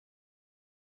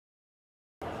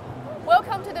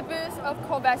to the booth of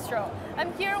COVESTRO.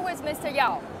 I'm here with Mr.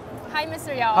 Yao. Hi,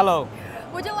 Mr. Yao. Hello.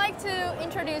 Would you like to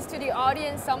introduce to the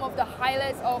audience some of the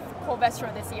highlights of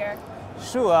COVESTRO this year?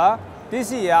 Sure.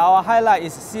 This year our highlight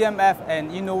is CMF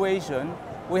and innovation.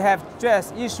 We have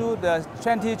just issued the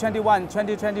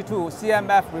 2021-2022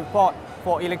 CMF report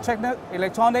for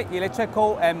electronic,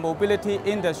 electrical and mobility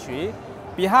industry.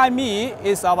 Behind me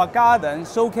is our garden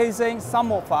showcasing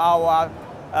some of our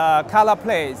color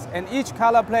plates. And each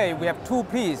color plate we have two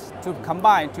pieces to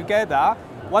combine together,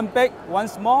 one big, one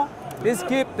small. This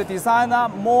gives the designer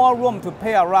more room to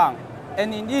play around.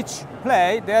 And in each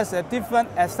plate there's a different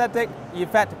aesthetic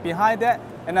effect behind it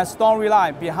and a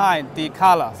storyline behind the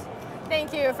colors.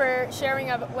 Thank you for sharing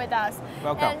with us.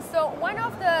 Welcome. And so one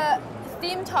of the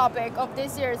theme topic of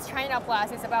this year's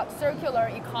CHINAPLAS is about circular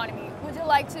economy. Would you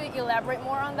like to elaborate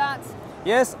more on that?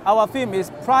 Yes, our theme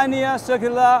is Pioneer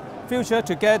Circular Future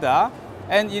Together.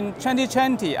 And in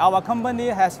 2020, our company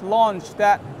has launched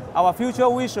that our future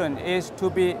vision is to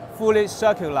be fully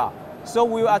circular. So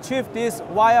we will achieve this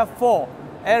via 4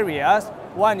 areas.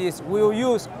 One is we will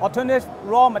use alternative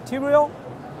raw material,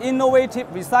 innovative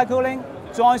recycling,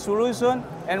 joint solution,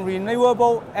 and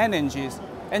renewable energies.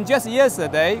 And just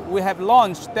yesterday, we have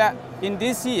launched that in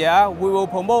this year, we will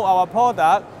promote our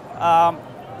product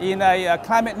in a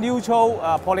climate neutral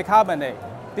polycarbonate.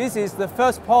 This is the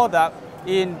first product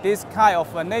in this kind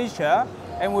of nature,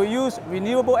 and we use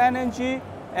renewable energy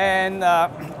and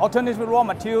alternative raw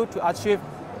material to achieve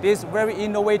this very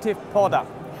innovative product.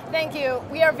 Thank you.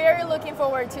 We are very looking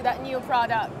forward to that new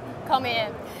product coming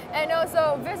in. And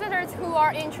also, visitors who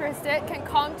are interested can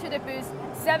come to the booth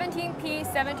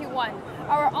 17P71.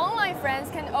 Our online friends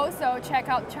can also check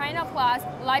out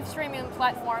CHINAPLAS live streaming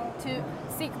platform to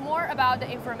seek more about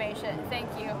the information. Thank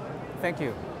you. Thank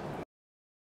you.